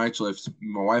 because I'm actually,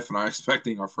 my wife and I are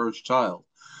expecting our first child.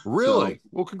 So Really?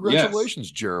 Well, yes, congratulations,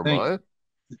 thank you. Jeremiah.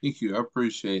 Thank you. I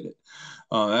appreciate it.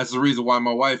 That's the reason why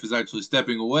my wife is actually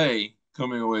stepping away,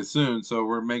 coming away soon. So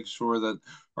we're making sure that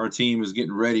our team is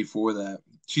getting ready for that.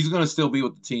 She's going to still be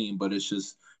with the team, but it's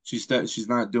just she's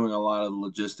not doing a lot of the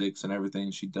logistics and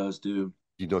everything she does do.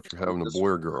 You know if you're having a boy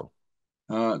or girl.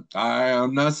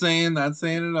 I'm not saying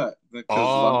it because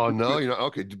Oh no, you know,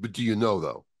 okay, but do you know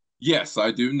though? yes,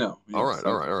 I do know. All right, Yes,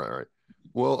 all right, all right, all right.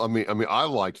 Well, I mean, I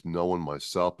liked knowing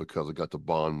myself because I got to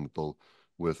bond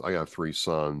with I have three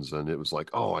sons, and it was like,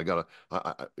 oh, I gotta.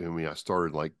 I mean, I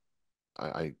started like,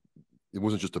 I it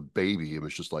wasn't just a baby. It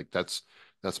was just like that's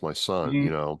my son. You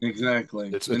Mhm. know, Exactly.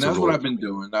 And it's a that's what really I've been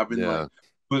doing. I've been yeah. like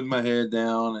putting my head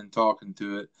down and talking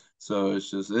to it. So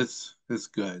it's just it's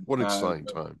good. What an exciting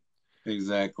time.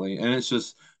 Exactly. And it's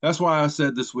just that's why I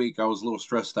said this week I was a little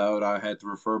stressed out. I had to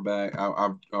refer back. I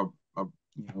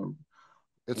you know,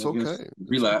 It's I guess okay. It's okay.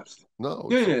 relapsed. No,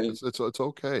 Yeah, yeah. it's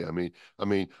okay. I mean,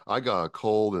 I got a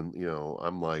cold, and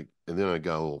I'm like, and then I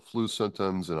got a little flu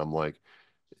symptoms, and I'm like,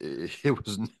 it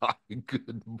was not a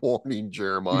good morning,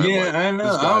 Jeremiah. I'm Yeah, like, I know.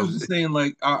 this I was guy's, just saying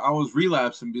like I was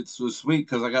relapsing this week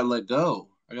because I got let go.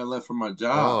 I got let from my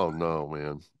job. oh no,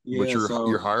 man. But Yeah, you're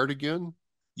so hired again?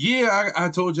 yeah, I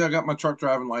told you I got my truck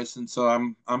driving license, so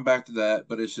I'm back to that.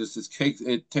 But it's just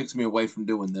it takes me away from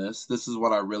doing this. This is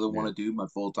what I really want Yeah. to do, my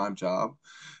full-time job,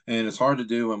 and it's hard to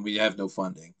do when we have no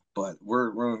funding. But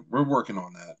we're working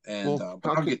on that, and Well,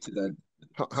 but I'll get to that.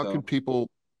 how can So,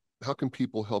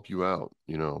 people help you out,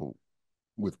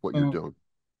 with what you're uh, doing?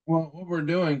 well, what we're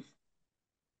doing,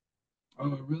 I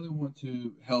really want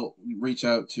to help reach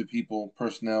out to people,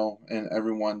 personnel, and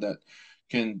everyone that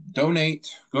can donate.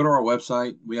 Go to our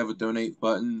website. We have a donate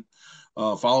button.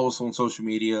 Follow us on social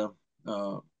media.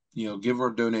 Uh, give our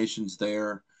donations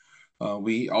there.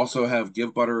 We also have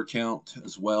Give Butter account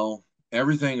as well.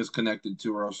 Everything is connected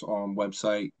to our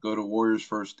website. Go to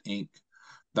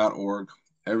warriorsfirstinc.org.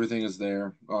 Everything is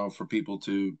there for people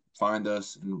to find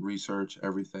us and research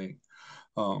everything.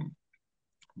 Um,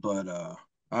 but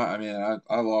I mean,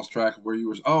 I lost track of where you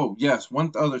were. Oh, yes,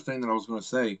 one other thing that I was going to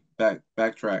say.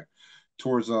 Backtrack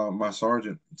towards my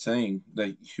sergeant saying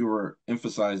that you were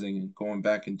emphasizing and going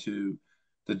back into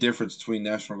the difference between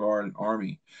National Guard and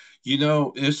Army.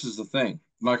 This is the thing.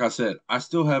 Like I said, I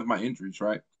still have my injuries,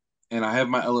 right? And I have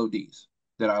my LODs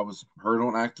that I was hurt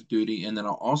on active duty, and then I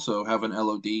also have an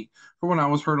LOD for when I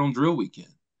was hurt on drill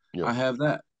weekend. Yeah. I have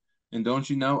that. And don't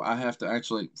you know, I have to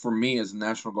actually, for me as a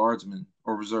National Guardsman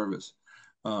or reservist,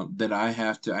 that I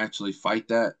have to actually fight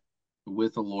that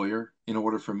with a lawyer in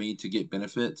order for me to get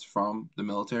benefits from the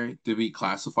military to be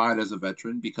classified as a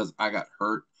veteran because I got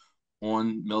hurt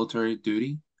on military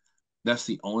duty. That's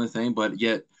the only thing. But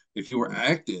yet, if you were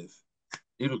active,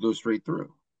 it'll go straight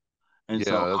through. And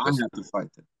so Yeah, I that's have to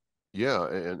fight that. yeah,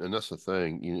 and that's the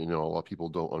thing, a lot of people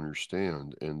don't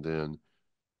understand. And then,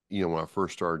 when I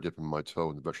first started dipping my toe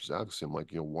in the veterans advocacy, I'm like,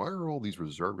 why are all these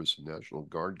reservists and National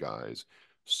Guard guys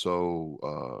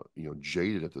so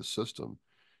jaded at the system?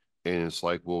 And it's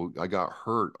like, well, I got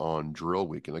hurt on drill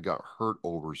week and I got hurt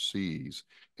overseas.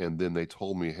 And then they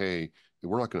told me, hey,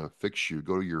 we're not going to fix you.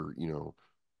 Go to your,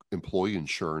 employee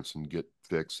insurance and get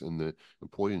fixed. And the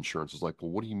employee insurance is like,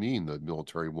 well, what do you mean the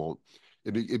military won't?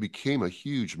 It became a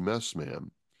huge mess,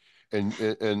 man.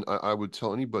 And I would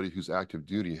tell anybody who's active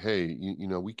duty, hey,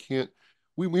 we can't.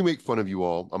 We make fun of you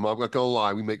all. I'm not gonna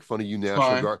lie. We make fun of you, It's National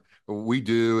fine. Guard. We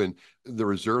do, and the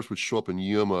reserves would show up in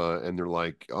Yuma, and they're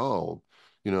like, "Oh,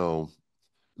 you know,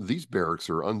 these barracks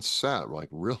are unsat." We're like,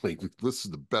 really? This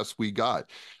is the best we got.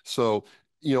 So,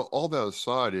 all that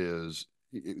aside is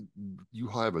you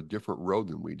have a different road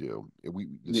than we do.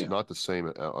 It's Yeah. not the same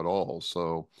at all.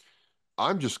 So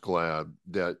I'm just glad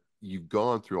that you've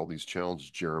gone through all these challenges,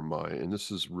 Jeremiah. And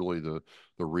this is really the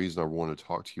reason I want to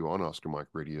talk to you on Oscar Mike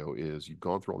Radio is you've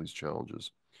gone through all these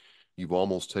challenges. You've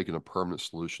almost taken a permanent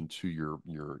solution to your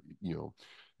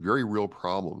very real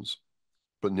problems.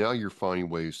 But now you're finding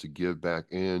ways to give back.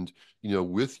 And,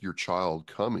 with your child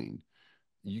coming,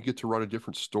 you get to write a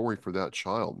different story for that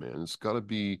child, man. It's got to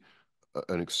be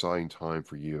an exciting time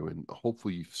for you. And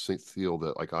hopefully you feel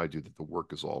that, like I do, that the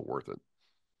work is all worth it.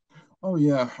 Oh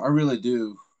yeah, I really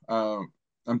do.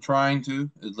 I'm trying to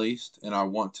at least, and I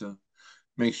want to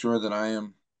make sure that I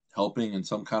am helping in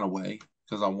some kind of way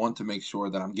because I want to make sure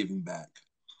that I'm giving back.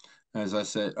 As I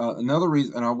said, another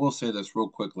reason, and I will say this real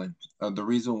quickly, the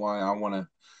reason why I want to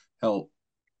help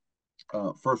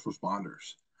first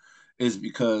responders is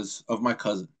because of my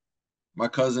cousin. My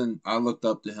cousin, I looked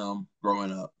up to him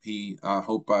growing up. I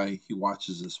hope he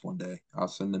watches this one day. I'll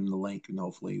send him the link and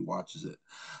hopefully he watches it.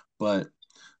 But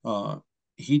uh,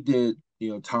 he did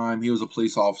time. He was a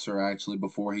police officer actually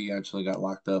before he actually got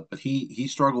locked up, but he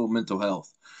struggled with mental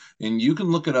health. And you can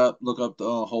look up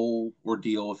the whole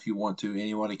ordeal if you want to.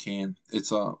 Anybody can. It's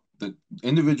the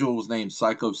individual was named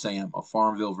Psycho Sam of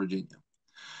Farmville, Virginia.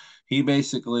 He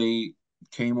basically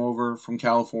came over from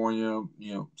California,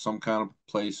 some kind of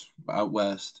place out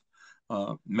west.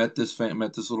 Met this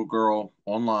little girl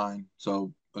online.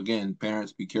 So again,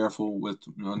 parents, be careful with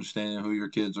understanding who your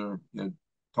kids are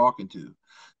talking to.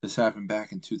 This happened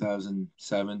back in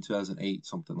 2007, 2008,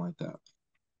 something like that.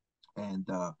 And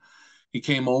he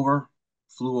came over,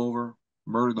 flew over,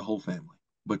 murdered the whole family,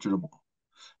 butchered them all.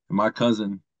 And my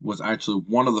cousin was actually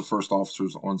one of the first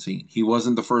officers on scene. He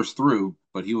wasn't the first through,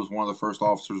 but he was one of the first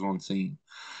officers on scene.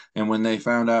 And when they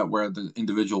found out where the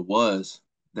individual was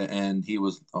and he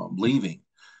was leaving,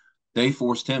 they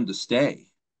forced him to stay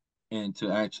and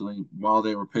to actually, while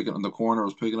they were picking up, the coroner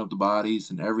was picking up the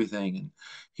bodies and everything. And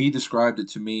he described it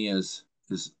to me as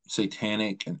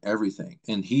satanic and everything.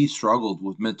 And he struggled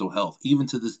with mental health. Even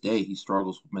to this day, he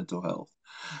struggles with mental health.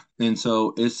 And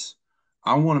so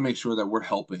I want to make sure that we're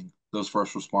helping those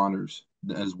first responders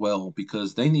as well,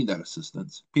 because they need that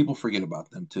assistance. People forget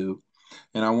about them too.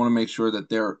 And I want to make sure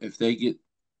that if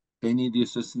they need the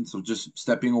assistance of just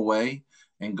stepping away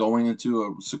and going into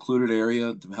a secluded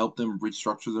area to help them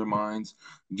restructure their minds,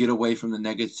 get away from the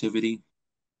negativity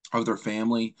of their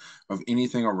family, of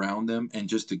anything around them, and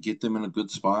just to get them in a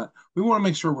good spot. We want to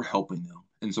make sure we're helping them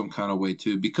in some kind of way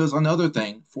too. Because another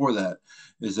thing for that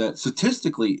is that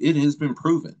statistically, it has been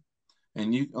proven,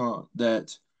 and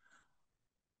that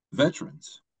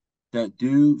veterans that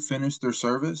do finish their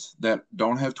service, that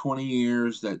don't have 20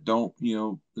 years, that don't,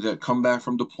 that come back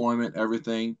from deployment,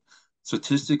 everything,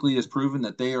 statistically is proven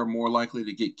that they are more likely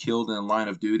to get killed in a line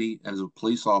of duty as a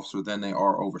police officer than they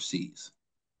are overseas.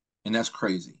 And that's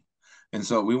crazy. And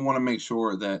so we want to make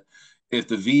sure that if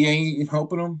the VA ain't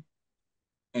helping them,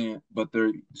 but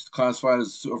they're classified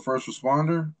as a first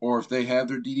responder, or if they have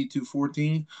their DD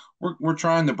 214, we're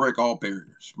trying to break all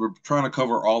barriers. We're trying to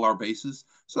cover all our bases,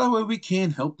 so that way we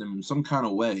can help them in some kind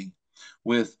of way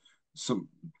with some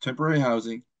temporary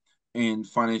housing and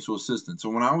financial assistance. So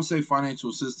when I would say financial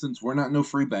assistance, we're not no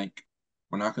free bank.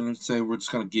 We're not going to say we're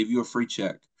just going to give you a free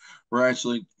check. We're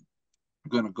actually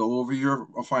going to go over your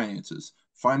finances,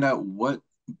 find out what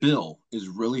bill is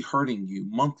really hurting you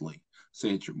monthly.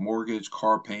 Say it's your mortgage,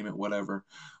 car payment, whatever.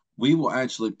 We will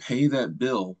actually pay that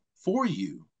bill for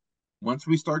you. Once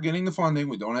we start getting the funding,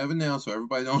 we don't have it now, so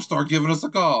everybody don't start giving us a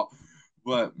call.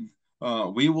 But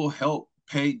we will help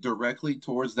pay directly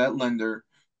towards that lender,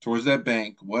 towards that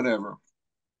bank, whatever,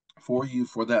 for you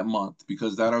for that month,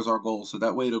 because that is our goal. So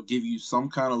that way it'll give you some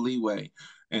kind of leeway.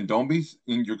 And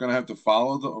you're going to have to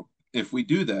follow if we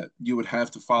do that, you would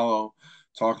have to follow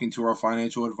talking to our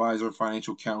financial advisor,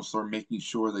 financial counselor, making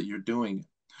sure that you're doing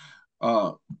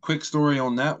it. Quick story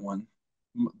on that one.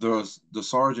 The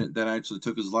sergeant that actually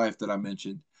took his life that I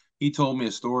mentioned, he told me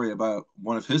a story about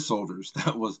one of his soldiers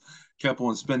that kept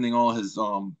on spending all his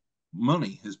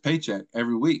money, his paycheck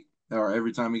every week or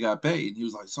every time he got paid. He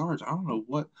was like, Sarge, I don't know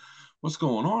what's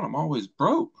going on. I'm always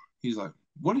broke. He's like,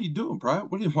 what are you doing, Brad?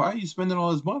 Why are you spending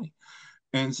all this money?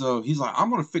 And so he's like, I'm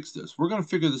going to fix this. We're going to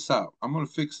figure this out. I'm going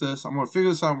to fix this. I'm going to figure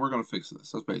this out, and we're going to fix this.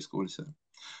 That's basically what he said.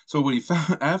 So what he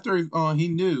found after he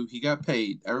knew he got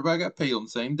paid, everybody got paid on the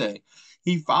same day.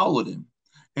 He followed him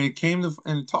and came to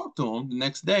and talked to him the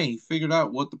next day. He figured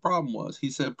out what the problem was. He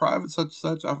said, Private such and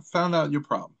such, I found out your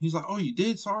problem. He's like, oh, you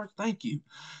did, Sarge? Thank you.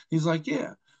 He's like,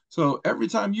 yeah. So every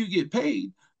time you get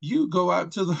paid, you go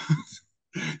out to the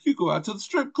you go out to the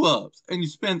strip clubs and you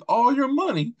spend all your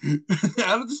money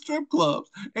out of the strip clubs,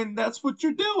 and that's what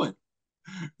you're doing.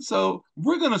 So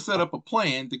we're going to set up a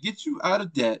plan to get you out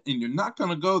of debt, and you're not going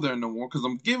to go there no more because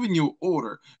I'm giving you an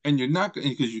order, and you're not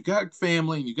because you got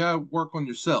family and you got to work on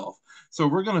yourself. So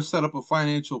we're going to set up a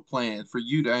financial plan for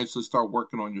you to actually start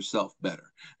working on yourself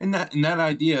better. And that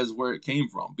idea is where it came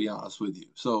from, be honest with you.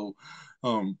 So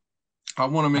I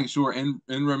want to make sure in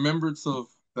remembrance of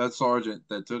that sergeant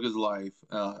that took his life.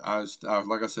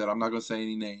 Like I said, I'm not going to say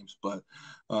any names, but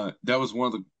that was one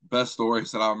of the best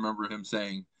stories that I remember him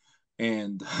saying.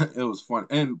 And it was fun.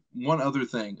 And one other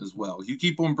thing as well, you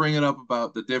keep on bringing up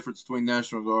about the difference between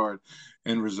National Guard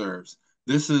and reserves.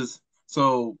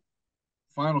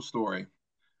 Final story.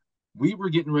 We were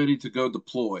getting ready to go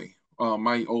deploy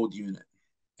my old unit.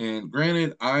 And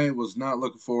granted, I was not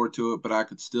looking forward to it, but I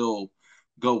could still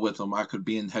go with them. I could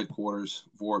be in headquarters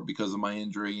for it because of my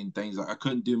injury and things. I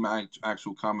couldn't do my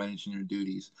actual combat engineer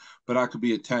duties, but I could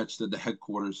be attached to the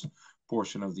headquarters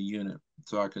portion of the unit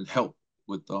so I could help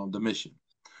with the mission.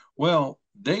 Well,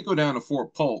 they go down to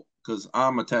Fort Polk because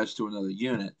I'm attached to another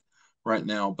unit. right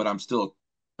now, but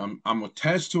I'm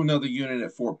attached to another unit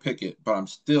at Fort Pickett, but I'm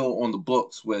still on the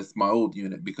books with my old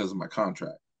unit because of my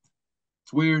contract.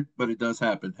 It's weird, but it does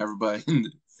happen. Everybody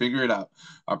figure it out.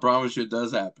 I promise you it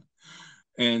does happen.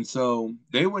 And so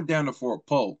they went down to Fort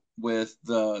Polk with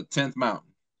the 10th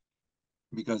Mountain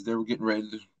because they were getting ready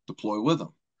to deploy with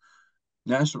them.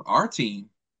 Our team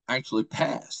actually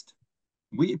passed.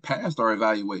 We passed our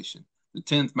evaluation. The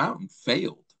 10th Mountain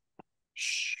failed.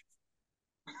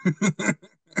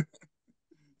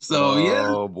 So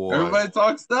Oh boy. everybody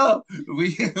talks stuff.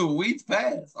 We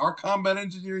passed. Our combat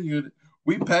engineering unit,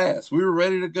 we passed. We were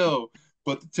ready to go,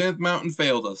 but the 10th Mountain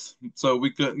failed us, so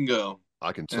we couldn't go.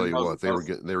 I can tell you what, they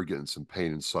were getting some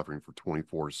pain and suffering for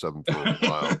 24/7 for a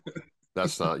while.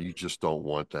 That's not, you just don't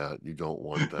want that. You don't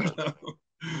want that.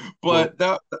 But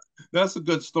that's a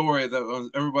good story that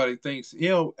everybody thinks,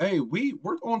 hey,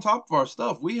 we're on top of our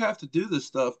stuff. We have to do this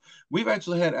stuff. We've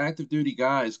actually had active duty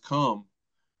guys come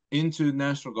into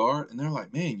National Guard and they're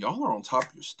like, man, y'all are on top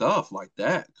of your stuff like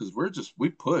that, because we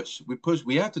push.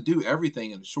 We have to do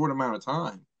everything in a short amount of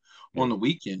time on the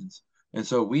weekends, and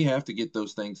so we have to get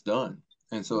those things done,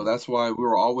 and so that's why we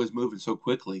were always moving so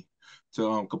quickly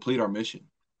to complete our mission.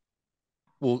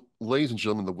 Well, ladies and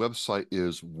gentlemen, the website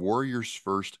is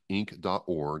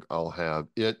warriorsfirstinc.org. I'll have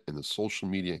it and the social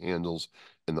media handles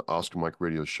in the Oscar Mike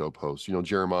Radio Show post.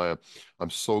 Jeremiah,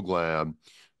 I'm so glad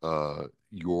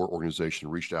your organization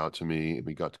reached out to me and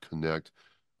we got to connect.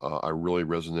 I really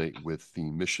resonate with the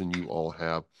mission you all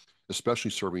have, especially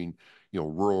serving,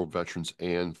 rural veterans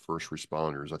and first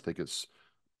responders. I think it's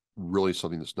really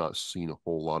something that's not seen a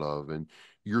whole lot of. And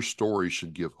your story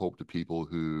should give hope to people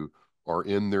who are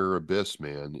in their abyss,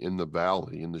 man, in the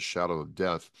valley, in the shadow of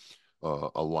death,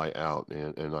 a light out.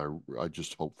 And I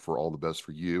just hope for all the best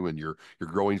for you and your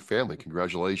growing family.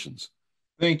 Congratulations.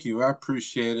 Thank you. I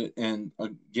appreciate it. And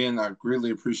again, I really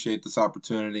appreciate this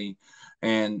opportunity.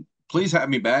 And please have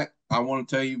me back. I want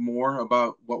to tell you more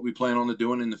about what we plan on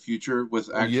doing in the future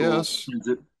with actual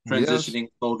transitioning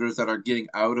soldiers that are getting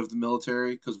out of the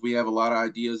military, because we have a lot of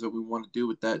ideas that we want to do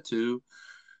with that too.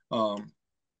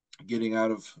 Getting out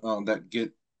of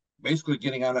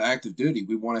getting out of active duty.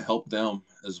 We want to help them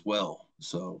as well.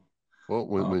 So, well,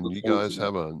 when you guys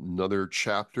have another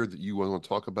chapter that you want to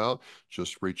talk about,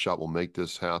 just reach out. We'll make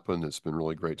this happen. It's been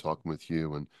really great talking with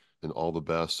you, and all the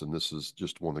best. And this is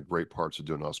just one of the great parts of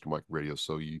doing Oscar Mike Radio.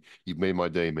 So you've made my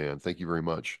day, man. Thank you very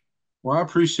much. Well, I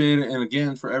appreciate it. And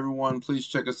again, for everyone, please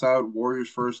check us out,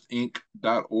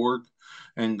 warriorsfirstinc.org,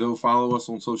 and go follow us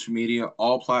on social media,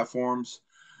 all platforms.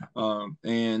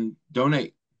 And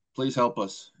donate. Please help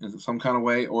us in some kind of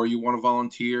way, or you want to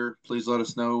volunteer, please let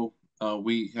us know.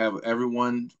 We have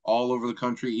everyone all over the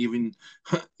country, even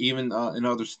in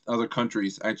other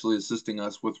countries, actually assisting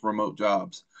us with remote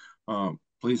jobs.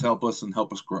 Please help us and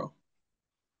help us grow.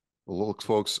 Well, look,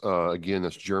 folks, again,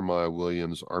 that's Jeremiah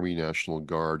Williams, Army National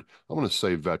Guard. I'm going to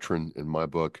say veteran in my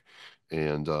book.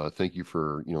 And thank you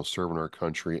for, serving our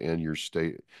country and your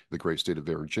state, the great state of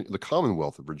Virginia, the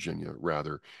Commonwealth of Virginia,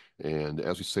 rather. And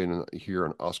as we say here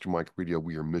on Oscar Mike Radio,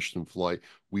 we are mission in flight.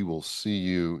 We will see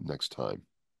you next time.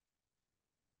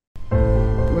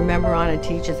 Remember, on it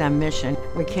teaches our mission.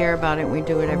 We care about it. We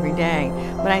do it every day.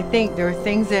 But I think there are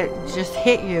things that just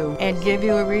hit you and give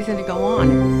you a reason to go on.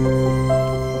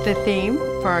 The theme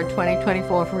for our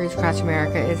 2024 for Reach Across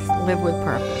America is Live with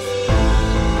Purpose.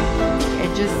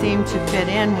 It just seemed to fit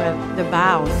in with the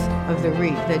vows of the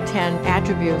REAP, the 10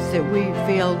 attributes that we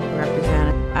feel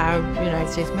represent our United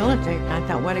States military. I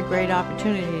thought, what a great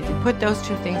opportunity to put those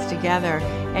two things together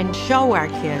and show our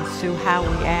kids through how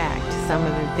we act some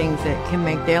of the things that can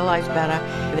make their lives better,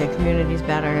 their communities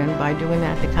better, and by doing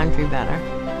that, the country better.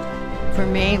 For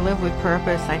me, Live with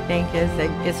Purpose, I think,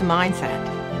 it's a mindset.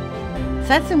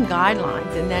 Set some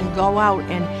guidelines and then go out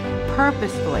and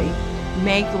purposefully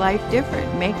make life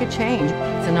different, make a change.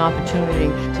 It's an opportunity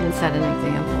to set an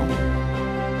example.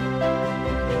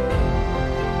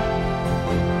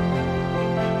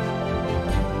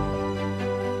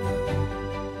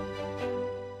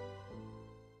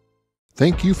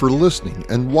 Thank you for listening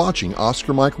and watching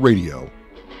Oscar Mike Radio,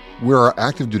 where our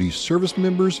active duty service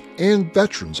members and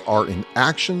veterans are in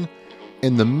action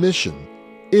and the mission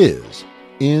is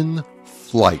in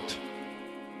flight.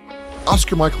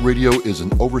 Oscar Mike Radio is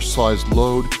an oversized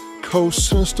load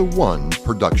Co-Sinister One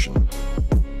production.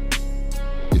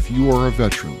 If you are a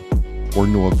veteran or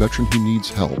know a veteran who needs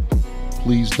help,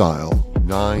 please dial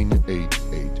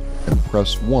 988 and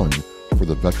press 1 for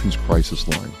the Veterans Crisis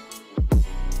Line.